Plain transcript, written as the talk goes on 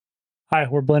Hi,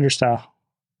 we're Blender Style.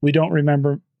 We don't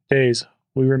remember days,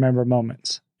 we remember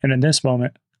moments. And in this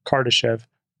moment, Kardashev,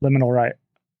 Liminal Rite.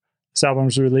 This album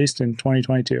was released in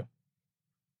 2022.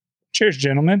 Cheers,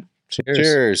 gentlemen.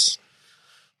 Cheers.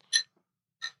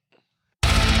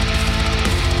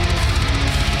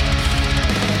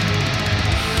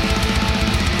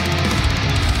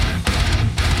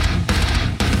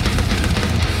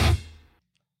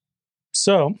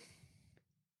 So,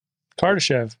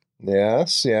 Kardashev.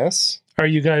 Yes. Are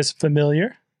you guys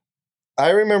familiar? I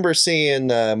remember seeing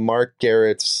Mark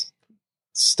Garrett's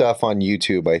stuff on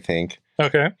YouTube, I think.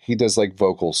 Okay. He does like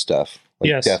vocal stuff,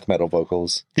 like death metal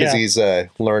vocals. Because he's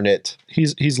learned it.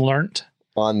 He's learnt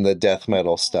on the death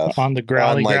metal stuff. On the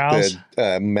growly growls.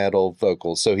 The metal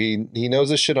vocals. So he knows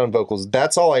his shit on vocals.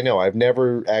 That's all I know. I've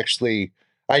never actually...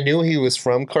 I knew he was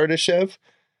from Kardashev.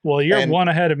 Well, you're one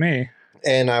ahead of me.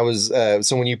 And I was...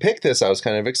 so when you picked this, I was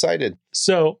kind of excited.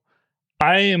 So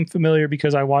I am familiar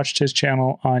because I watched his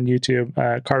channel on YouTube,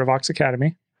 Kardashev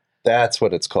Academy. That's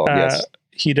what it's called, yes.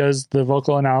 He does the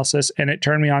vocal analysis, and it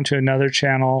turned me on to another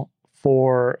channel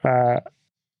for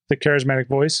the charismatic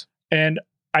voice. And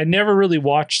I never really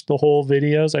watched the whole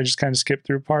videos. I just kind of skipped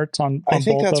through parts on I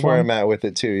think both that's of where them. I'm at with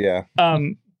it too, yeah.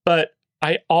 But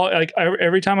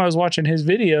every time I was watching his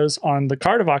videos on the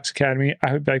Kardashev Academy,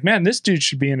 I would be like, man, this dude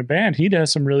should be in a band. He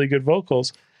does some really good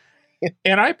vocals.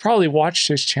 And I probably watched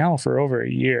his channel for over a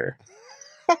year.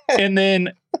 And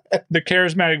then the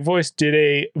charismatic voice did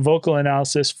a vocal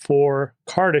analysis for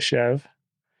Kardashev.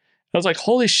 I was like,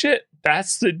 holy shit,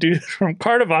 that's the dude from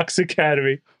Kardashev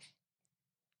Academy.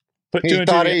 But he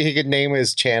thought he could name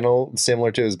his channel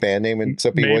similar to his band name, and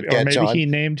so people would catch on. Maybe he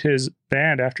named his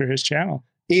band after his channel.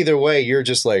 Either way, you're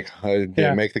just like, I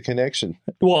didn't make the connection.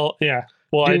 Well, yeah.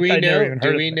 Well, do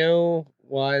we know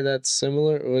why that's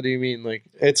similar? What do you mean? Like,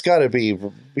 it's got to be.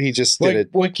 He just did it.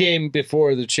 What came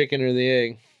before, the chicken or the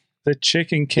egg? The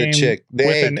chicken came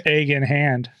with an egg in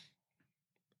hand.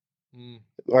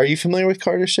 Are you familiar with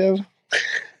Kardashev?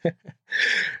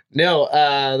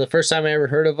 No. The first time I ever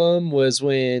heard of him was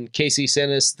when Casey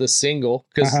sent us the single,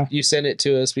 because you sent it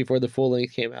to us before the full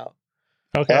length came out.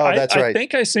 Okay, that's right. I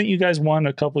think I sent you guys one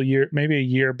a couple years, maybe a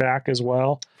year back as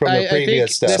well. From the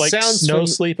previous stuff. Like Snow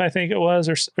Sleep, I think it was,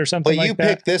 or something like that. But you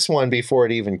picked this one before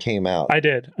it even came out. I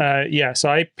did. So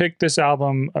I picked this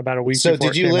album about a week before. So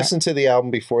did you listen to the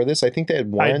album before this? I think they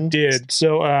had one. I did.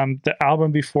 So the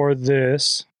album before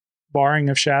this, Barring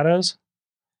of Shadows,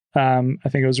 I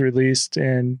think it was released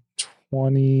in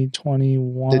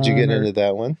 2021. Did you get into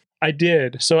that one? I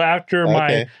did. So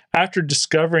after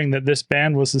discovering that this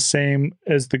band was the same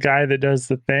as the guy that does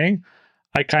the thing,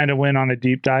 I kind of went on a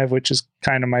deep dive, which is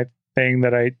kind of my thing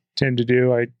that I tend to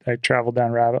do. I travel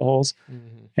down rabbit holes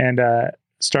and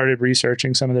started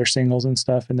researching some of their singles and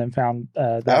stuff, and then found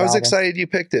that I was album. excited you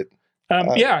picked it.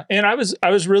 And I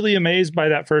was really amazed by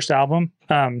that first album.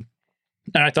 And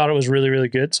I thought it was really, really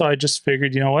good. So I just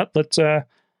figured, you know what, let's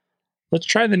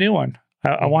try the new one.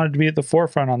 I wanted to be at the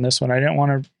forefront on this one. I didn't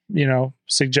want to,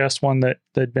 suggest one that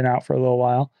had been out for a little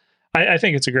while. I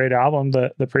think it's a great album,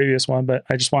 the previous one, but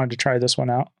I just wanted to try this one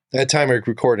out. At time of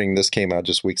recording, this came out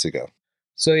just weeks ago.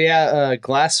 So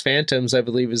Glass Phantoms, I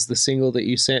believe, is the single that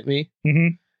you sent me.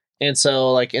 Mm-hmm. And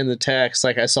so, like, in the text,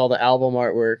 like, I saw the album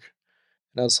artwork,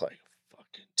 and I was like,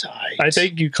 fucking tight. I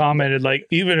think you commented, like,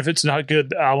 even if it's not good,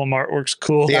 the album artwork's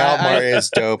cool. The album art is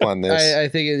dope on this. I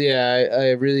think,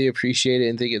 I really appreciate it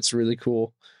and think it's really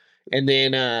cool. And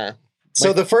then...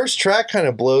 So the first track kind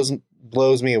of blows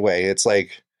me away. It's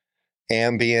like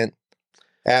ambient,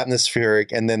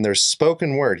 atmospheric, and then there's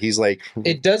spoken word. He's like...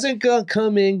 It doesn't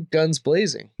come in guns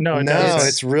blazing. No, it doesn't.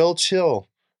 It's real chill.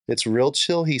 It's real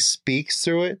chill. He speaks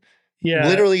through it. Yeah.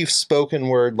 Literally spoken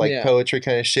word, like poetry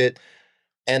kind of shit.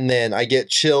 And then I get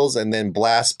chills and then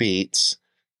blast beats,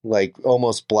 like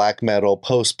almost black metal,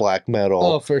 post-black metal.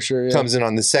 Oh, for sure, yeah. Comes in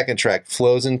on the second track,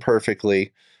 flows in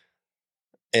perfectly.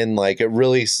 And like it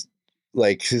really...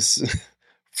 like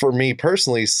for me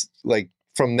personally, like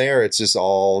from there it's just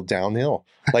all downhill.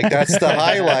 Like that's the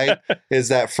highlight, is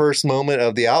that first moment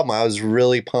of the album. I was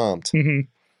really pumped.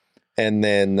 And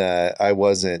then I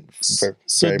wasn't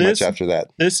very much after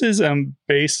that. This is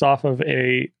based off of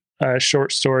a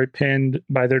short story penned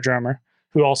by their drummer,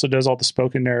 who also does all the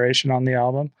spoken narration on the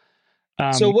album.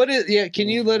 So what is... Yeah, can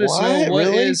you let us know what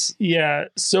is... Yeah,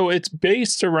 so it's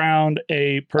based around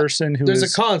a person who There's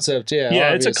a concept, Yeah,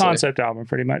 obviously. It's a concept album,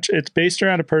 pretty much. It's based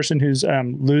around a person who's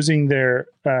losing their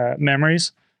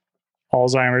memories,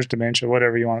 Alzheimer's, dementia,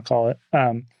 whatever you want to call it.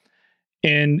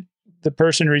 And the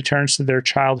person returns to their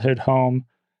childhood home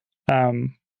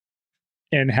and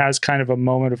has kind of a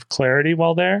moment of clarity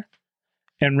while there.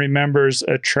 and remembers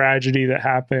a tragedy that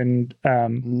happened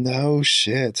No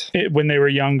shit. when they were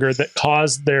younger that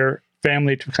caused their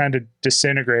family to kind of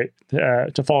disintegrate,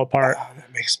 to fall apart. Oh,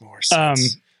 that makes more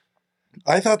sense.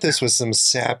 I thought this was some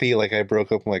sappy, like I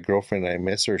broke up with my girlfriend and I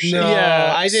miss her shit. No,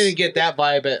 Yeah. I didn't get that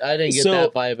vibe. I didn't get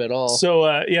that vibe at all. So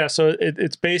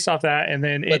it's based off that, and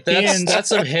then But that's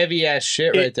some heavy ass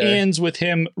shit right there. It ends with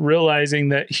him realizing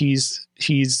that he's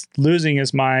losing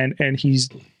his mind, and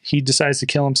he decides to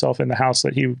kill himself in the house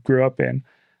that he grew up in,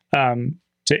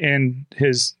 to end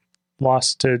his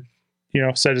loss, to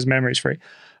set his memories free.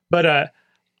 But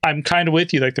I'm kind of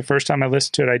with you. Like the first time I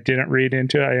listened to it, I didn't read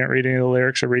into it. I didn't read any of the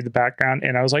lyrics or read the background.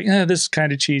 And I was like, this is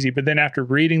kind of cheesy. But then after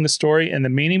reading the story and the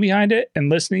meaning behind it and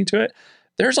listening to it,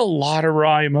 there's a lot of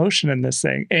raw emotion in this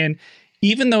thing. And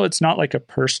even though it's not like a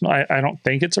personal, I don't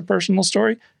think it's a personal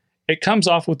story, it comes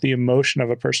off with the emotion of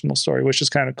a personal story, which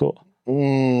is kind of cool.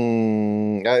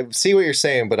 I see what you're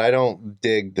saying, but I don't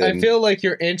dig the... I feel like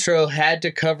your intro had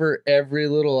to cover every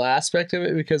little aspect of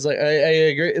it, because like I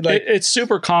agree. Like It's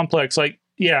super complex. Like,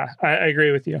 yeah, I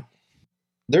agree with you.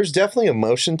 There's definitely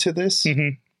emotion to this. Mm-hmm.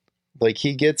 Like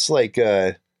he gets like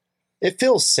it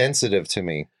feels sensitive to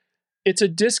me. It's a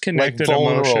Like disconnected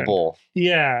vulnerable. emotion.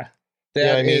 Yeah.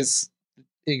 that is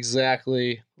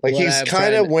exactly Like what he's I'm kind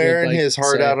trying of to, wearing like, his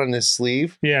heart say. out on his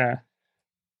sleeve. Yeah.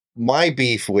 My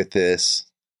beef with this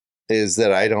is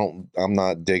that I'm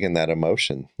not digging that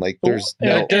emotion. Like there's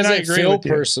Well, no... It doesn't I agree feel with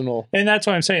you. personal. And that's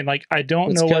what I'm saying. Like, I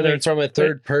don't It's know whether coming it's from a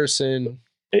third person.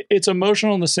 it's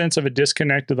emotional in the sense of a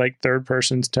disconnected, like third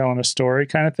person's telling a story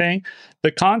kind of thing.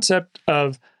 The concept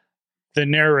of the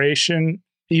narration,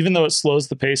 even though it slows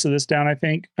the pace of this down, I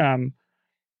think, kind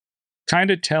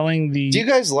of telling the... Do you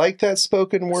guys like that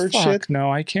spoken word shit?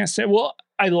 No, I can't say. Well,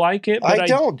 I like it, but I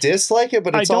don't dislike it,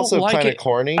 but it's also kind of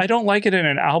corny. I don't like it in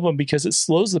an album because it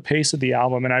slows the pace of the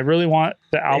album, and I really want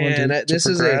the album to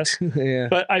progress. Yeah.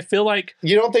 But I feel like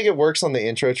You don't think it works on the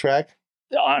intro track?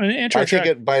 on an intro I track,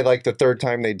 think it by like the third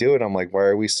time they do it, I'm like, why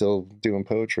are we still doing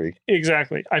poetry?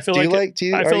 exactly. I feel Do you like like- do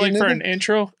you- I are feel you like for into an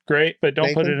intro, great, but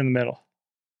don't put Nathan? it in the middle.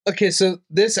 Okay, so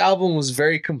this album was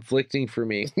very conflicting for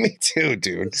me. Me too,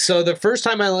 dude. So the first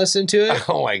time I listened to it,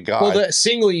 Oh my god. well, the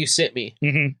single you sent me,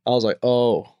 Mm-hmm. I was like,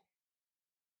 oh,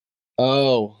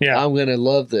 Yeah. I'm gonna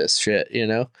love this shit,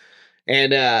 And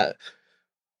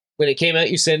when it came out,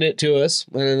 you sent it to us,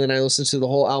 and then I listened to the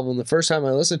whole album. The first time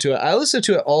I listened to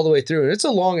it all the way through, and it's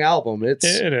a long album. It's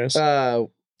It is.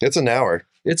 It's an hour.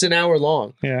 it's an hour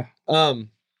long. Yeah. I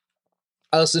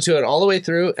listened to it all the way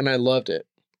through, and I loved it.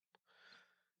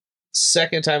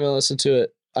 Second time I listened to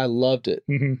it, I loved it.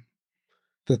 Mm-hmm.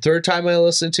 The third time I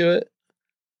listened to it,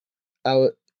 I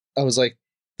was like,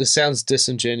 this sounds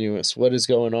disingenuous. What is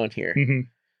going on here? Mm-hmm.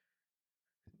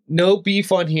 No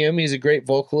beef on him. He's a great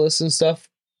vocalist and stuff,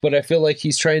 but I feel like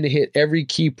he's trying to hit every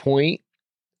key point,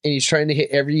 and he's trying to hit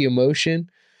every emotion.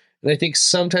 And I think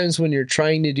sometimes when you're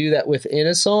trying to do that within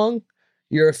a song,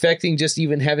 you're affecting just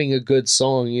even having a good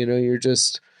song. You're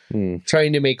just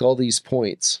trying to make all these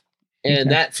points.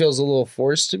 And that feels a little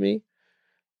forced to me.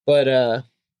 But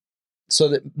so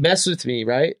that messed with me,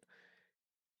 right?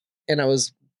 And I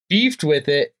was beefed with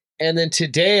it. And then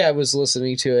today I was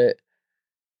listening to it,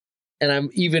 and I'm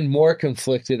even more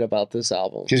conflicted about this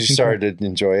album. Because you started to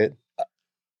enjoy it.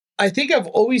 I think I've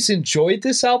always enjoyed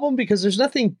this album because there's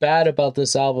nothing bad about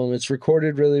this album. It's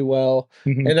recorded really well.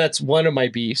 Mm-hmm. And that's one of my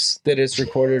beefs, that it's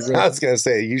recorded really I was going to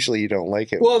say, usually you don't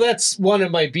like it. well. That's one of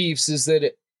my beefs, is that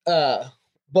it, and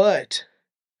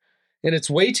it's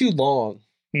way too long.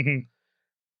 Mm-hmm.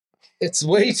 It's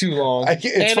way too long. It's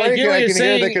And funny, get what I you're can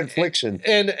hear the saying, confliction.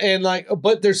 and like,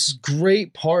 but there's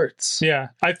great parts. Yeah.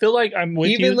 I feel like I'm with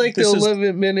you. Even like the This is-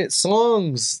 11-minute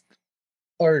songs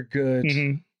are good.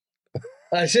 Mhm.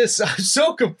 I'm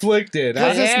so conflicted. I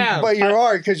am. But you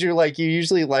are, because you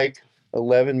usually like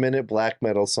 11-minute black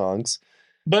metal songs.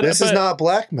 But This is not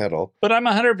black metal. But I'm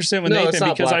 100% with No, it's Nathan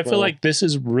not because black I feel metal. like this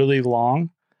is really long,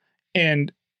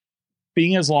 and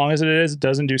being as long as it is, it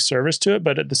doesn't do service to it.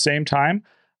 But at the same time,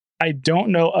 I don't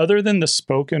know, other than the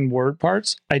spoken word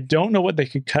parts, I don't know what they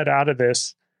could cut out of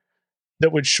this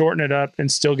that would shorten it up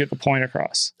and still get the point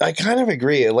across. I kind of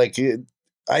agree.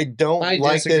 I don't I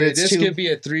like disagree. that it's This too... could be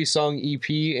a 3-song EP,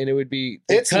 and it would be...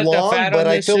 It's cut the long, fat but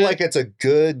on I this feel shit. like it's a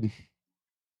good...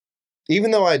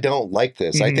 Even though I don't like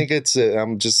this, I Mhm. think it's...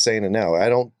 I'm just saying it now. I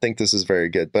don't think this is very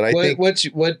good, but I think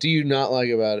What do you not like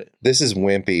about it? this is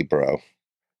wimpy, bro.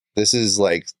 This is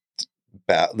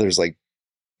there's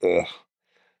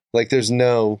there's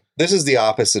no... This is the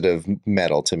opposite of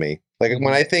metal to me. Like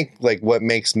when I think what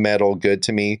makes metal good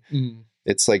to me,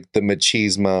 it's like the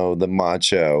machismo, the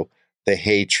macho, the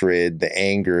hatred, the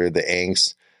anger, the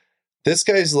angst. This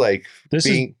guy's like this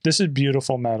is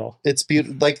beautiful metal. It's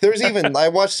beautiful. Like there's even I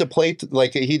watched a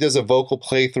like he does a vocal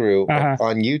playthrough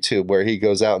on YouTube where he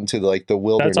goes out into like the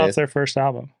wilderness. That's off their first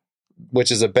album, which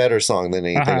is a better song than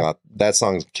anything off. That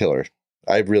song's killer.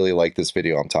 I really like this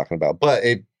video I'm talking about, but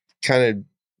it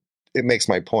makes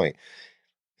my point.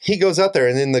 He goes out there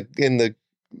and in the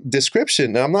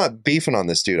description, and I'm not beefing on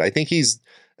this dude. I think he's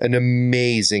an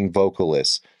amazing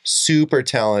vocalist, super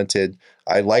talented.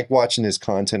 I like watching his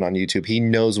content on YouTube. He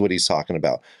knows what he's talking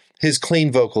about. His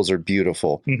clean vocals are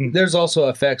beautiful. Mm-hmm. There's also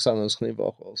effects on those clean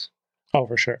vocals. Oh,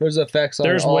 for sure. There's effects on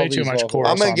There's all way these too much vocals. chorus.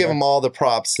 I'm going to give him all the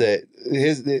props that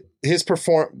his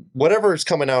whatever is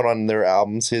coming out on their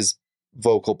albums, his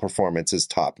vocal performance is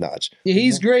top notch. Yeah,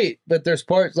 he's great, but there's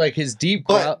parts like his deep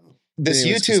this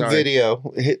YouTube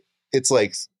video, it's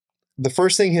like the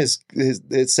first thing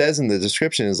it says in the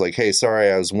description is like, hey,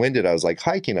 sorry, I was winded. I was like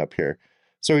hiking up here.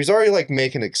 So he's already like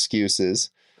making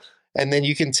excuses. And then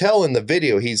you can tell in the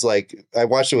video, he's like, I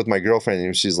watched it with my girlfriend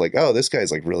and she's like, oh, this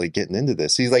guy's like really getting into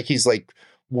this. He's like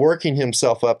working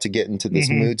himself up to get into this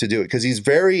mood to do it. Cause he's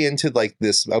very into like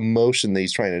this emotion that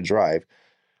he's trying to drive,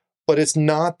 but it's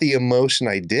not the emotion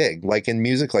I dig like in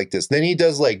music like this. Then he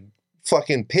does like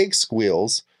fucking pig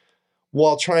squeals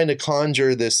while trying to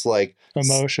conjure this like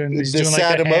emotion, this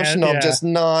sad emotion. I'm just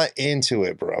not into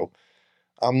it, bro.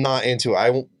 I'm not into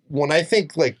it. When I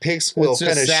think like pig squeal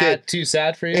kind of shit, too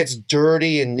sad for you. It's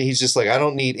dirty, and he's just like, I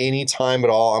don't need any time at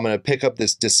all. I'm gonna pick up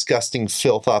this disgusting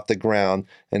filth off the ground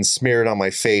and smear it on my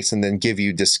face, and then give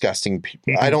you disgusting.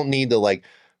 I don't need to like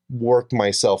work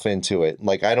myself into it.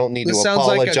 Like I don't need to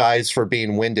apologize for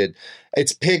being winded.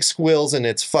 It's pig squeals and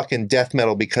it's fucking death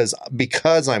metal because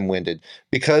I'm winded,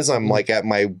 because I'm like at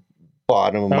my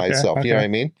bottom of myself. You know what I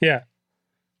mean? Yeah.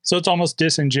 So it's almost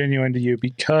disingenuous to you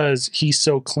because he's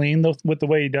so clean with the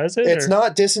way he does it? It's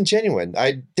not disingenuous.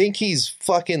 I think he's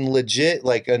fucking legit,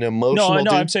 like an emotional No,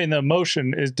 dude. I'm saying the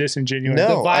emotion is disingenuous. No,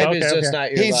 the vibe is just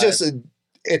not your vibe.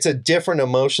 It's a different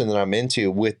emotion that I'm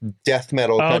into with death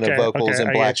metal kind of vocals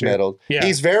and black metal. Yeah.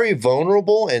 He's very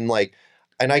vulnerable and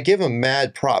I give him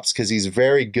mad props because he's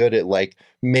very good at like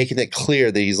making it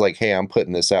clear that he's like, hey, I'm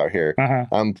putting this out here.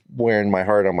 I'm wearing my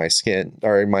heart on my skin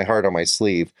or my heart on my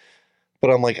sleeve. But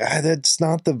I'm like, that's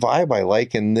not the vibe I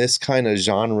like in this kind of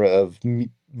genre of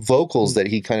vocals that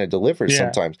he kind of delivers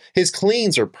sometimes. His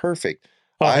cleans are perfect.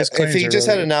 If he just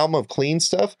had an album of clean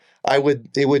stuff,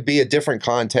 it would be a different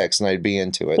context and I'd be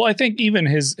into it. Well, I think even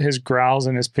his growls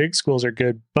and his pig squeals are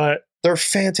good, but they're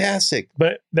fantastic.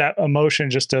 But that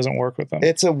emotion just doesn't work with them.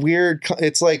 It's a weird,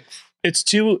 it's like, it's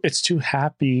too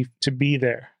happy to be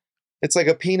there. It's like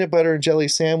a peanut butter and jelly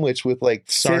sandwich with like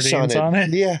fish on it.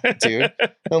 Yeah, dude.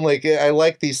 I'm like, I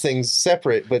like these things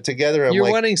separate, but together You're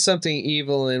wanting something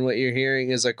evil, and what you're hearing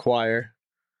is a choir.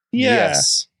 Yeah.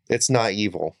 Yes, it's not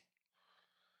evil.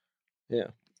 Yeah.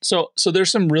 So there's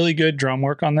some really good drum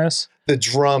work on this. The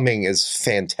drumming is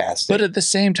fantastic. But at the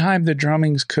same time, the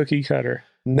drumming's cookie cutter.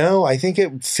 No, I think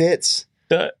it fits.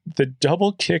 The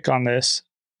double kick on this,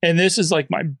 and this is like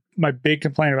my big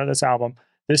complaint about this album.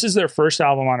 This is their first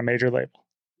album on a major label.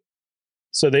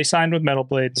 So they signed with Metal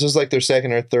Blade. This is like their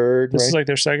second or third, This is like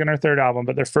their second or third album,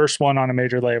 but their first one on a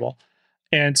major label.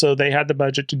 And so they had the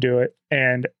budget to do it.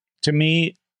 And to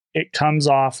me, it comes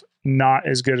off not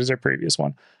as good as their previous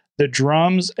one. The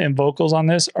drums and vocals on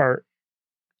this are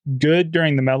good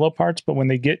during the mellow parts, but when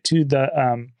they get to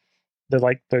the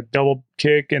double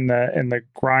kick and the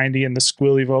grindy and the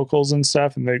squealy vocals and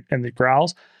stuff and the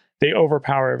growls, they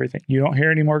overpower everything. You don't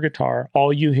hear any more guitar.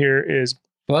 All you hear is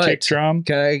kick drum.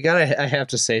 I have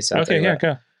to say something. Okay, yeah,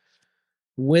 go.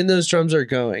 When those drums are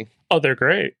going. Oh, they're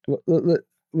great.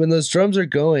 When those drums are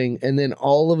going, and then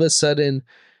all of a sudden,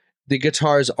 the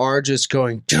guitars are just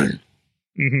going.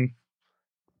 Mm-hmm.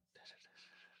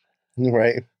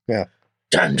 Right. Yeah.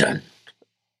 Dun, dun.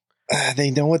 They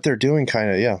know what they're doing,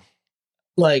 kind of. Yeah.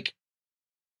 Like,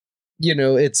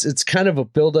 it's kind of a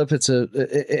buildup. It's okay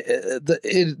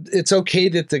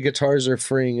that the guitars are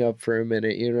freeing up for a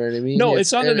minute. You know what I mean? No,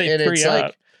 it's not that they free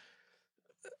up.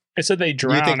 I said they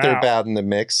drown out. You think they're bad in the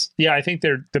mix? Yeah, I think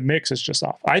the mix is just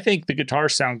off. I think the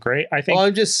guitars sound great. I think. Well,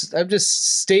 I'm just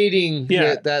stating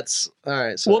that that's all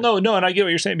right. Sorry. Well, no, and I get what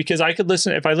you're saying because I could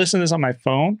listen if I listen to this on my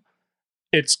phone.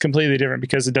 It's completely different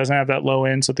because it doesn't have that low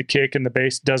end, so the kick and the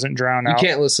bass doesn't drown out. You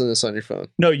can't listen to this on your phone.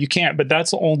 No, you can't, but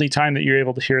that's the only time that you're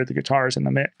able to hear the guitars in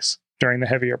the mix during the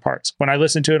heavier parts. When I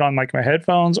listen to it on like my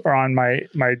headphones or on my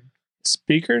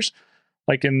speakers,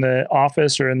 like in the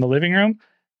office or in the living room,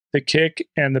 the kick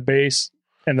and the bass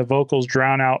and the vocals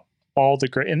drown out all the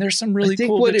great. And there's some really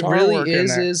cool guitar work in there. I think what it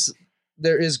really is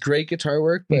there is great guitar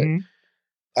work, but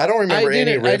I don't remember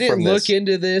any riff from this. I didn't look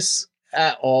into this.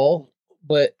 at all,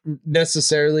 but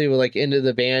necessarily like into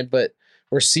the band, but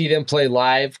or see them play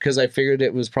live because I figured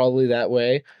it was probably that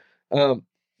way.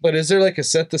 But is there like a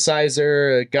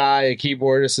synthesizer, a guy, a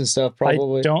keyboardist and stuff?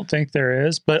 Probably. I don't think there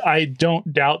is, but I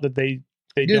don't doubt that they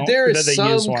don't. There is that they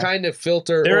use some one. kind of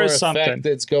filter There or is effect something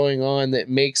that's going on that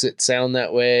makes it sound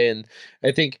that way, and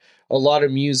I think a lot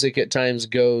of music at times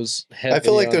goes heavily. I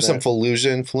feel like there's that. some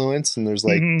Fallujah influence, and there's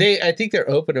like I think they're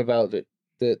open about it.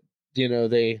 That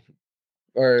they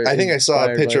are. I think I saw a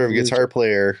inspired picture by of a guitar Fallujah.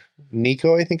 player,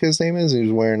 Nico, I think his name is.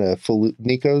 He's wearing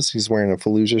He's wearing a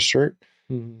Fallujah shirt.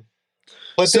 Mhm.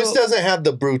 But this So- doesn't have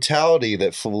the brutality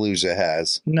that Fallujah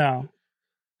has. No.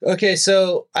 Okay,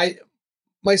 so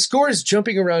my score is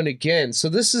jumping around again. So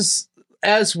this is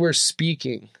as we're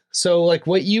speaking. So like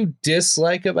what you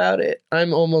dislike about it,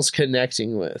 I'm almost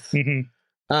connecting with. Mhm.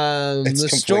 It's The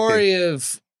conflicting.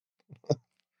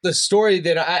 story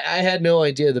that I had no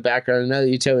idea the background. And now that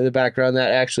you tell me the background,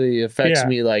 that actually affects Yeah.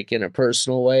 me like in a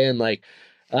personal way, and like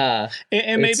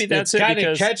And maybe that's it's it kind of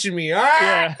because catching me. You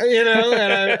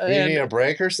know, You need a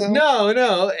break or something?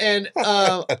 no, and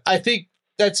I think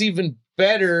that's even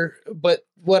better. But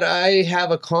what I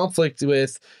have a conflict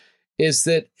with is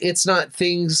that it's not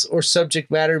things or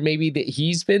subject matter maybe that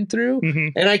he's been through,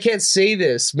 Mhm. and I can't say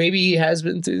this. Maybe he has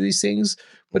been through these things,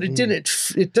 but it didn't.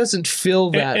 It doesn't feel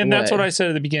that. and that's way. what I said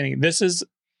at the beginning. This is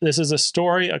a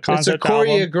story, a It's a concept album.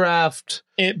 choreographed.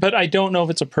 But I don't know if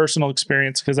it's a personal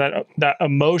experience because that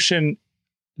emotion,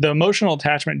 the emotional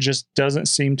attachment just doesn't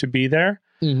seem to be there.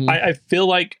 Mhm. I feel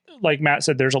like Matt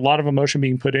said, there's a lot of emotion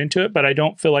being put into it, but I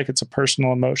don't feel like it's a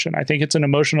personal emotion. I think it's an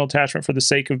emotional attachment for the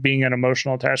sake of being an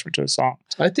emotional attachment to a song.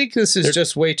 I think this is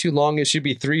just way too long. It should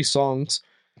be 3 songs.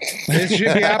 It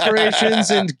should be Apparitions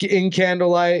in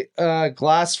Candlelight,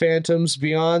 Glass Phantoms,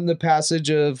 Beyond the Passage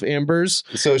of Embers.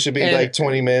 So it should be And- like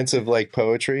 20 minutes of like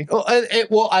poetry.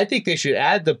 Well, I think they should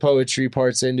add the poetry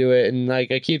parts into it, and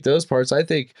like I keep those parts. I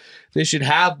think they should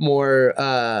have more.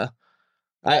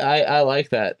 I like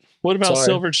that. What about Sorry.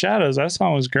 Silvered Shadows? That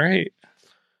song was great.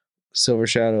 Silver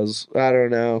Shadows. I don't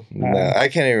know. No, I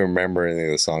can't even remember any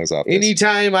of the songs off this.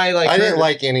 Anytime I like, I didn't heard-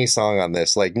 like any song on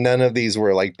this. Like none of these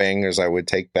were like bangers I would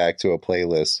take back to a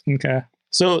playlist. Okay.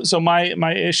 So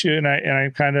my issue, and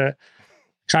I'm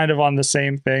kind of on the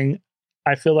same thing.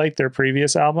 I feel like their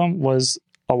previous album was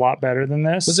a lot better than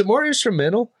this. Was it more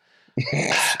instrumental?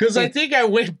 Because I think I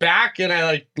went back and I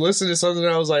like listened to something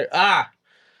and I was like,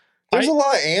 There's a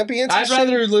lot of ambience. and I'd shit.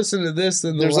 rather listen to this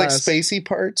than the There's like last. spacey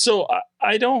parts. So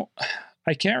I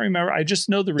can't remember. I just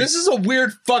know the This is a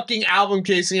weird fucking album,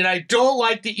 Casey, and I don't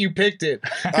like that you picked it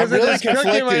I'm because really it's cooking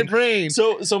my conflicted. brain.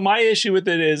 So my issue with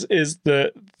it is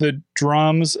the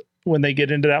drums when they get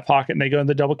into that pocket and they go in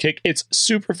the double kick. It's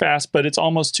super fast, but it's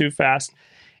almost too fast,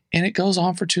 and it goes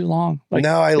on for too long. Like,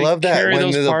 No, I they love that carry when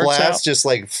those the parts blast out. just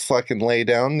like fucking lay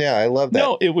down. Yeah, I love that.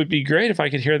 No, it would be great if I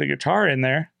could hear the guitar in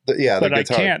there, Yeah, the but I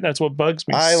guitar. can't. That's what bugs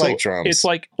me. I like drums. It's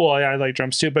like, well, I like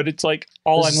drums too, but it's like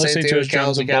all I'm It's the same listening thing to with is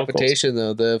drums and vocals. Decapitation,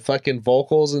 though. The fucking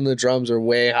vocals and the drums are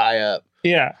way high up.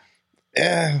 Yeah,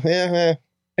 Yeah.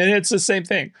 and it's the same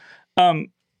thing.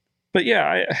 But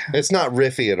yeah, It's not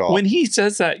riffy at all. when he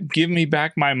says that "give me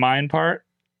back my mind" part,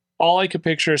 all I could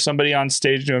picture is somebody on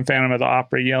stage doing Phantom of the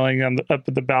Opera yelling up at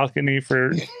the balcony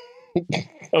for I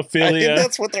Ophelia. think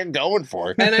that's what they're going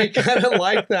for. And I kind of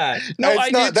like that. No, It's I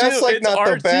not- do that's too. like It's not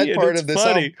the artsy bad and part it's of this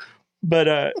funny. album.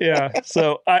 But yeah,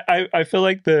 so I feel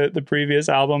like the previous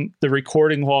album, the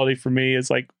recording quality for me is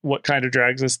like what kind of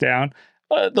drags us down.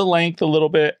 The length a little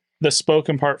bit, the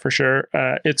spoken part for sure.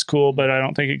 It's cool, but I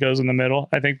don't think it goes in the middle.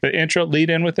 I think the intro lead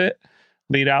in with it,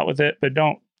 lead out with it, but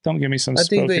don't give me some. I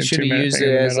think they spoken should have 2-minute used thing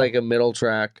it in the as middle. like a middle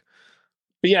track.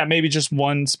 But yeah, maybe just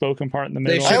one spoken part in the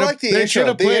middle. I should've- like the they intro.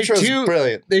 should've The played intro's two-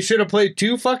 brilliant. They should have played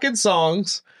 2 fucking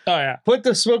songs, Oh yeah, put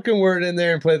the spoken word in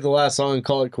there, and played the last song and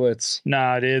call it quits.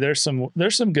 nah, dude. There's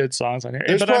some good songs on here.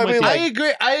 There's but I'm probably with you.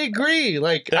 like- I agree.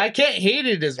 Like That- I can't hate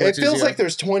it as much. It feels as you. like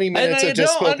there's 20 And minutes I of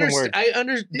just don't spoken word. don't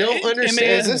It-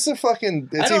 understand. Is this a fucking...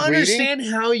 Is I don't he reading? understand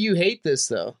how you hate this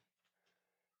though.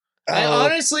 I Oh,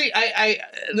 honestly,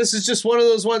 this is just one of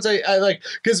those ones I like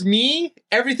because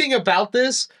everything about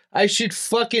this, I should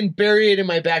fucking bury it in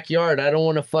my backyard. I don't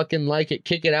want to fucking like it,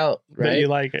 kick it out, But right? you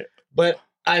like it. But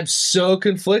I'm so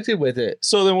conflicted with it.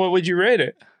 So then, what would you rate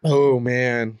it? Oh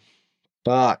man,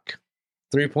 fuck,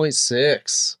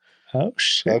 3.6. Oh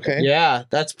shit. okay. Yeah,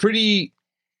 that's pretty.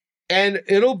 And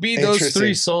it'll be those Interesting.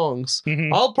 3 songs.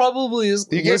 Mhm. I'll probably You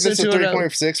gave listen this a to it.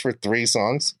 3.6 for 3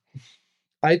 songs?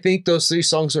 I think those 3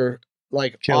 songs are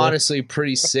like Killer. honestly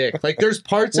pretty sick. Like there's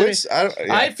parts of it. Which, I, don't,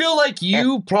 yeah. I feel like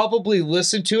you probably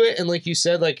listened to it, and like you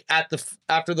said, like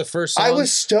after the first song. I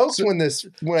was stoked So- when I so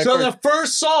first... the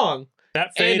first song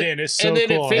That fade in is so and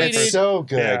then it cool. faded. It's so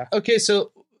good. Yeah. Okay,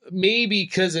 so maybe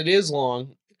because it is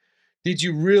long, did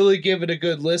you really give it a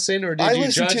good listen, or I did you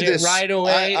listened judge to it this- right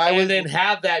away I and was- then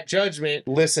have that judgment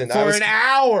Listen, for an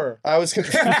hour? I was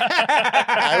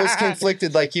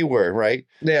conflicted like you were, right?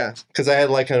 Yeah. Because I had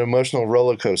like an emotional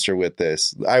roller coaster with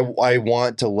this. I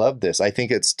want to love this. I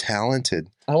think it's talented,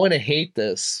 I want to hate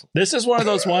this. This is one of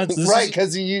those ones. right?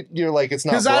 Because you're like it's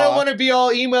not Because I don't blah. want to be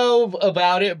all emo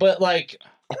about it, but like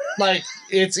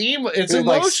it's emo. It's You're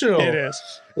like- emotional. It is.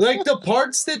 Like the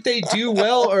parts that they do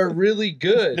well are really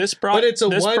good. This brought- but it's a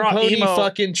this one brought pony emo-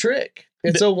 fucking trick.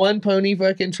 It's a one pony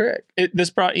fucking trick. This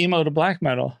brought emo to black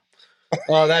metal.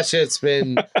 Oh, that shit's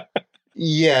been.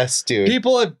 Yes, dude.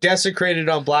 People have desecrated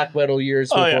on black metal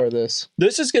years Oh, yeah. before this.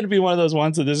 This is going to be one of those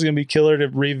ones that this is going to be killer to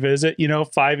revisit,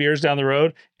 5 years down the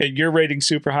road, and you're rating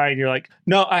super high, and you're like,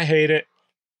 no, I hate it.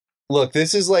 Look,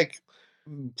 this is like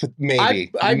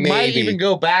maybe. I might maybe. even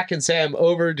go back and say I'm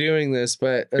overdoing this,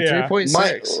 but a Yeah.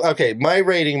 3.6. My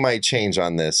rating might change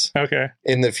on this Okay.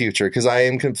 in the future because I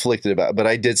am conflicted about it, but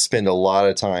I did spend a lot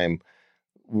of time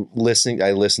listening.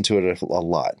 I listened to it a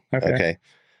lot. Okay.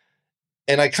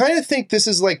 And I kind of think this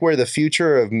is like where the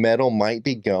future of metal might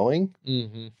be going.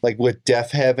 Mm-hmm. Like with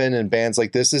Death Heaven and bands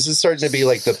like this. This is starting to be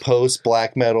like the post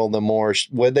black metal, the more,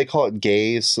 what they call it,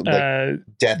 gaze, like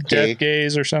death gaze. Death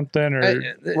gaze or something, or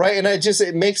Right. And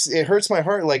it hurts my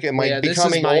heart. Like, am I this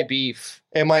becoming is my old? beef.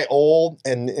 Am I old?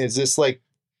 And is this like,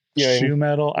 shoe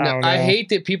metal? I don't know. I hate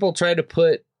that people try to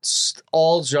put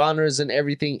all genres and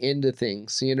everything into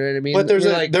things. You know what I mean? but there's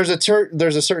We're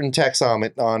there's a certain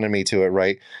taxonomy to it,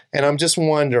 right? And I'm just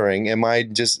wondering,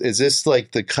 is this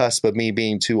like the cusp of me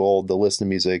being too old to listen to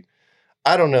music?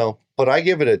 I don't know, but I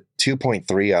give it a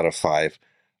 2.3 out of 5.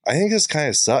 I think this kind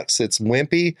of sucks. It's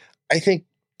wimpy. I think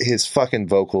his fucking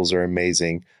vocals are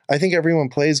amazing. I think everyone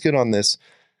plays good on this.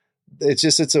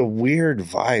 It's a weird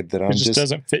vibe that It just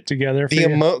doesn't fit together. For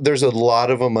you. There's a lot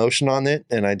of emotion on it,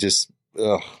 and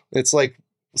it's like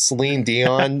Celine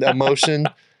Dion emotion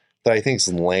that I think is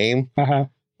lame. Uh-huh.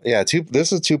 Yeah,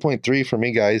 this is 2.3 for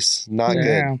me, guys. Not good.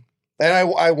 Yeah. And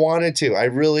I wanted to. I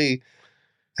really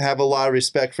have a lot of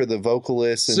respect for the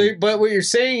vocalists. And but what you're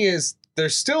saying is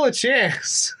there's still a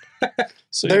chance.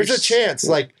 So there's you're a chance.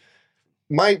 Like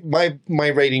my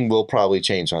rating will probably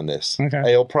change on this.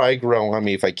 Okay. It'll probably grow on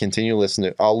me if I continue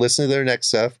listening. I'll listen to their next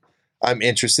stuff. I'm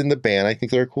interested in the band. I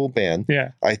think they're a cool band.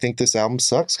 Yeah. I think this album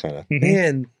sucks, kind of. Mhm.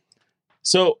 Man,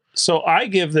 So I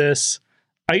give this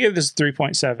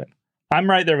 3.7. I'm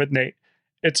right there with Nate.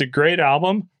 It's a great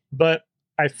album, but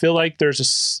I feel like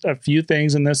there's a few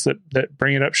things in this that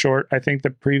bring it up short. I think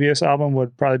the previous album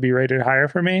would probably be rated higher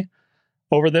for me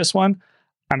over this one.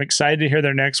 I'm excited to hear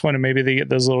their next one, and maybe they get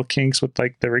those little kinks with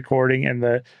like the recording and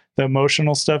the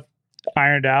emotional stuff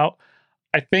ironed out.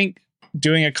 I think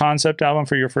doing a concept album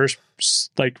for your first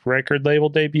like record label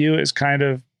debut is kind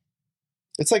of,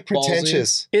 It's like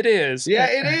pretentious. it is. yeah,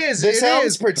 it is. This It sounds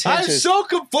is. pretentious. I'm so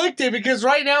conflicted because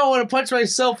right now I want to punch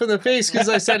myself in the face because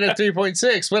I said a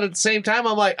 3.6, but at the same time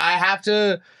I'm like, I have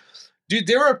to. Dude,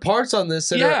 there are parts on this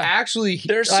that are actually.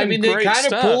 There's some they great kind of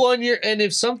stuff. pull on your. And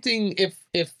if something I can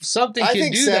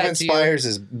think do Seven that to you, Spires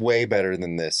is way better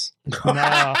than this.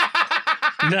 No.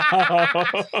 No.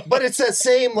 But it's that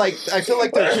same, like, I feel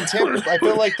like they're I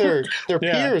feel like they're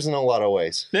Yeah. peers in a lot of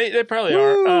ways. They probably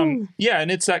are. Yeah,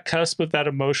 and it's that cusp of that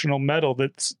emotional metal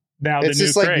that's now It's the new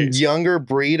this like craze. younger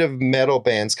breed of metal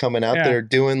bands coming out Yeah. there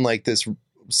doing like this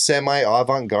semi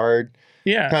avant-garde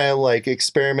Yeah. kind of like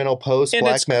experimental post And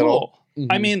black it's metal. cool. Mhm.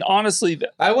 I mean, honestly,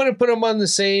 I want to put them on the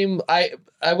same. I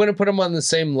want to put them on the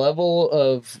same level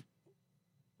of.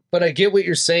 But I get what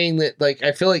you're saying that like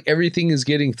I feel like everything is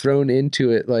getting thrown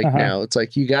into it like Uh-huh. now. It's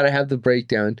like you got to have the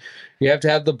breakdown, you have to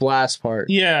have the blast part,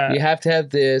 yeah. you have to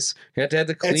have this, you have to have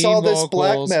the clean It's all this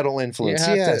black vocals. metal influence. You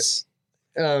have to- Yes.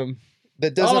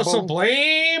 That Oh, doesn't so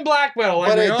blame black metal, like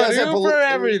but we it all doesn't do belo- for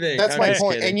everything. That's I'm my just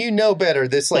point. kidding. And you know better.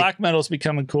 This like Black metal's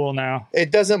becoming cool now.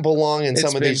 it doesn't belong in It's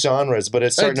some of these been- genres, but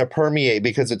it's starting to permeate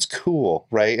because it's cool,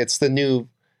 right? It's the new.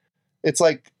 It's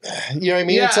like, you know what I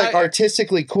mean? Yeah, It's like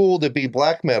artistically cool to be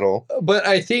black metal. But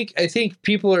I think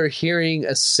people are hearing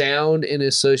a sound and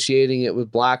associating it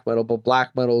with black metal, but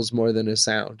black metal is more than a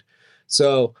sound.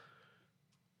 So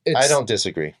I don't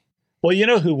disagree. Well, you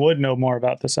know who would know more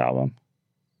about this album?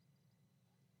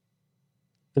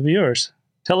 The viewers.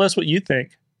 Tell us what you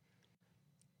think.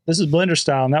 This is Blender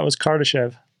Style, and that was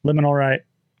Kardashev. Liminal Rite.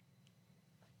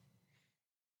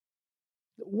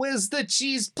 Where's the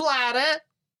cheese platter?